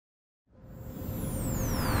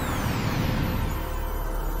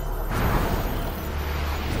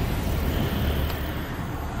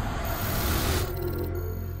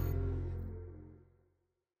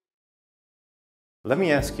Let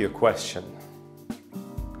me ask you a question.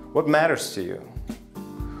 What matters to you?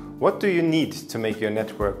 What do you need to make your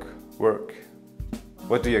network work?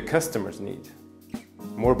 What do your customers need?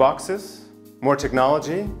 More boxes? More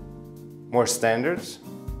technology? More standards?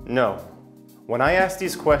 No. When I ask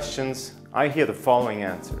these questions, I hear the following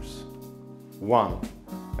answers. 1.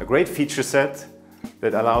 A great feature set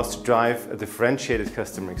that allows to drive a differentiated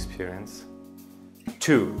customer experience.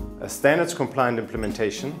 2. A standards-compliant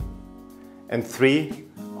implementation. And 3.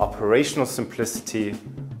 Operational simplicity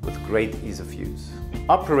with great ease of use.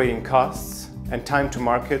 Operating costs and time to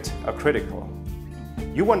market are critical.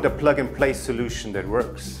 You want a plug-and-play solution that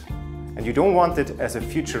works. And you don't want it as a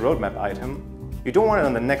future roadmap item. You don't want it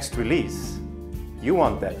on the next release. You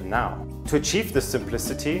want that now. To achieve this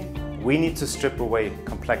simplicity, we need to strip away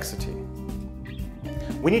complexity.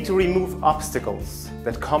 We need to remove obstacles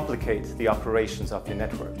that complicate the operations of your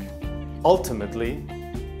network. Ultimately,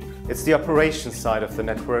 it's the operations side of the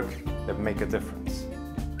network that make a difference.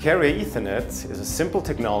 Carrier Ethernet is a simple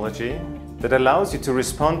technology that allows you to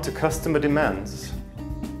respond to customer demands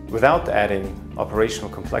without adding operational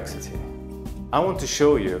complexity. I want to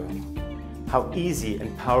show you how easy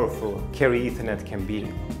and powerful Carrier Ethernet can be.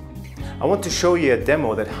 I want to show you a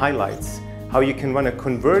demo that highlights how you can run a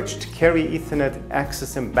converged Carrier Ethernet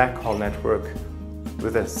access and backhaul network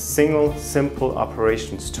with a single, simple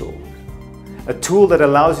operations tool. A tool that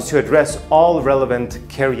allows you to address all relevant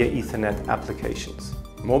Carrier Ethernet applications.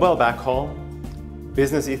 Mobile backhaul,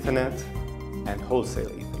 business Ethernet, and wholesale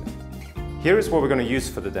Ethernet. Here is what we're going to use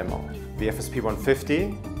for the demo: the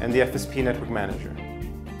FSP150 and the FSP Network Manager.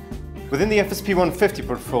 Within the FSP150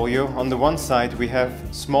 portfolio, on the one side we have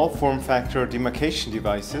small form factor demarcation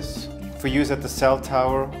devices for use at the cell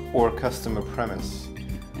tower or customer premise.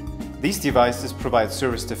 These devices provide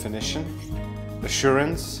service definition,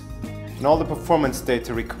 assurance, and all the performance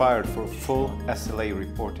data required for full SLA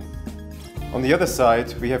reporting. On the other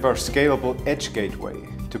side, we have our scalable edge gateway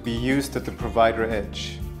to be used at the provider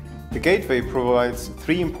edge. The gateway provides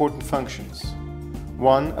 3 important functions.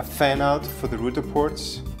 1. A fan-out for the router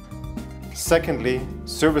ports. Secondly,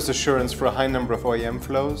 service assurance for a high number of OEM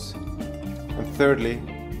flows. And thirdly,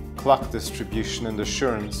 clock distribution and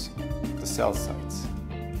assurance at the cell sites.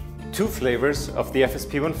 2 flavors of the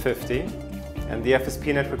FSP150 and the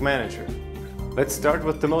FSP Network Manager. Let's start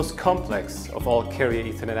with the most complex of all Carrier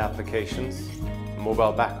Ethernet applications,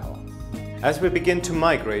 mobile backhaul. As we begin to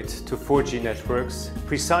migrate to 4G networks,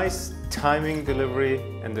 precise timing, delivery,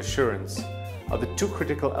 and assurance are the 2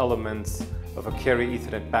 critical elements of a Carrier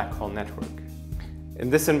Ethernet backhaul network. In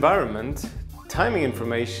this environment, timing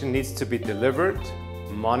information needs to be delivered,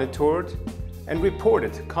 monitored, and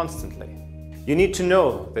reported constantly. You need to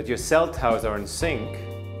know that your cell towers are in sync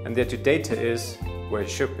and that your data is where it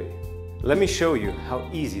should be. Let me show you how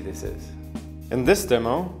easy this is. In this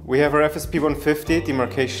demo, we have our FSP150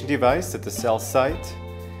 demarcation device at the cell site,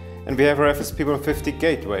 and we have our FSP150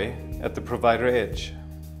 gateway at the provider edge.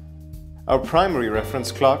 Our primary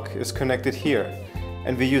reference clock is connected here,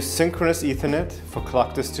 and we use synchronous Ethernet for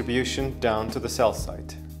clock distribution down to the cell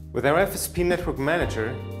site. With our FSP Network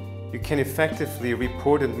Manager, you can effectively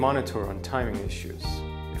report and monitor on timing issues.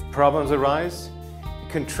 If problems arise,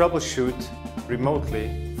 you can troubleshoot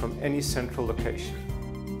remotely from any central location.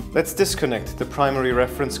 Let's disconnect the primary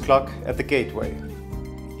reference clock at the gateway.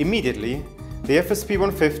 Immediately, the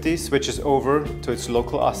FSP150 switches over to its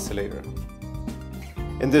local oscillator.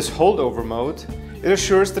 In this holdover mode, it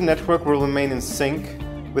assures the network will remain in sync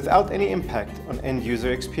without any impact on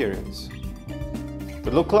end-user experience.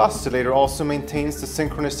 The local oscillator also maintains the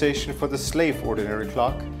synchronization for the slave ordinary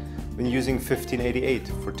clock when using 1588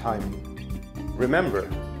 for timing. Remember,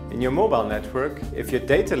 in your mobile network, if your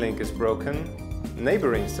data link is broken,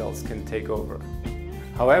 neighboring cells can take over.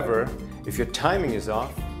 However, if your timing is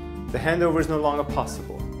off, the handover is no longer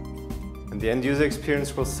possible, and the end-user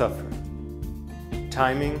experience will suffer.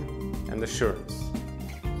 Timing and assurance,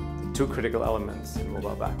 the 2 critical elements in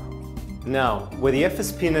mobile backhaul. Now, where the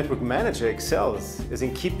FSP Network Manager excels is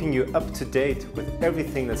in keeping you up to date with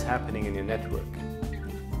everything that's happening in your network.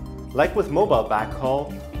 Like with mobile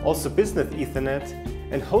backhaul, also business Ethernet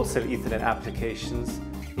and wholesale Ethernet applications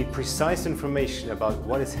need precise information about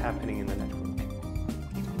what is happening in the network.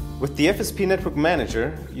 With the FSP Network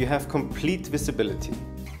Manager, you have complete visibility.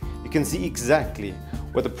 You can see exactly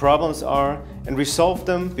where the problems are and resolve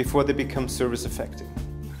them before they become service affecting.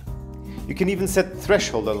 You can even set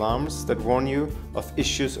threshold alarms that warn you of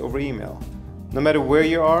issues over email. No matter where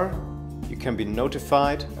you are, you can be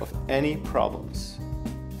notified of any problems.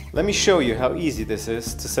 Let me show you how easy this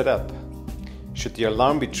is to set up. Should the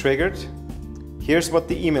alarm be triggered, here's what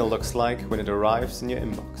the email looks like when it arrives in your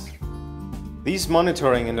inbox. These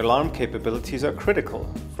monitoring and alarm capabilities are critical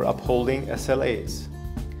for upholding SLAs.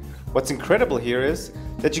 What's incredible here is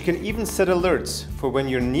that you can even set alerts for when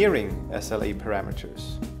you're nearing SLA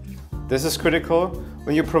parameters. This is critical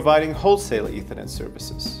when you're providing wholesale Ethernet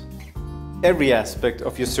services. Every aspect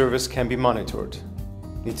of your service can be monitored.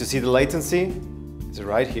 Need to see the latency? It's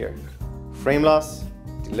right here. Frame loss,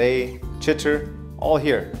 delay, jitter, all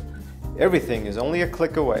here. Everything is only a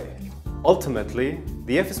click away. Ultimately,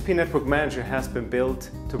 the FSP Network Manager has been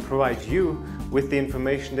built to provide you with the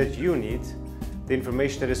information that you need, the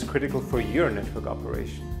information that is critical for your network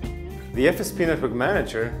operation. The FSP Network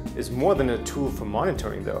Manager is more than a tool for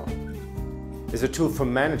monitoring though. It's a tool for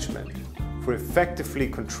management, for effectively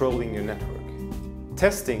controlling your network.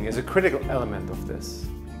 Testing is a critical element of this.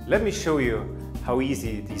 Let me show you how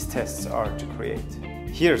easy these tests are to create.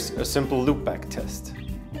 Here's a simple loopback test.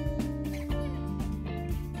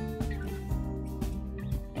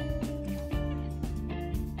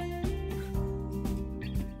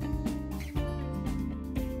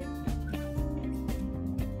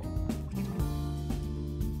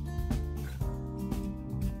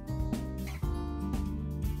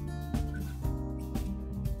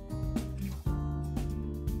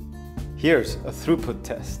 Here's a throughput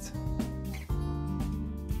test.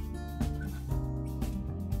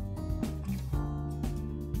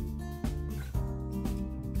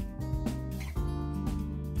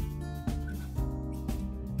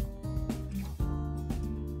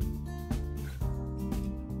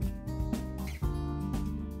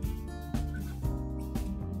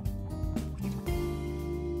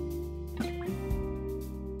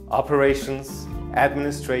 Operations,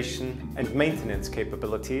 administration, and maintenance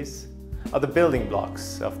capabilities are the building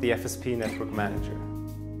blocks of the FSP Network Manager.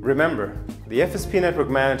 Remember, the FSP Network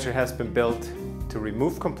Manager has been built to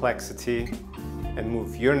remove complexity and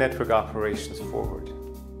move your network operations forward.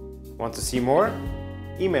 Want to see more?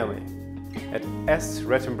 Email me at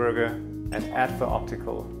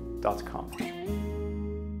srettenberger@advaoptical.com.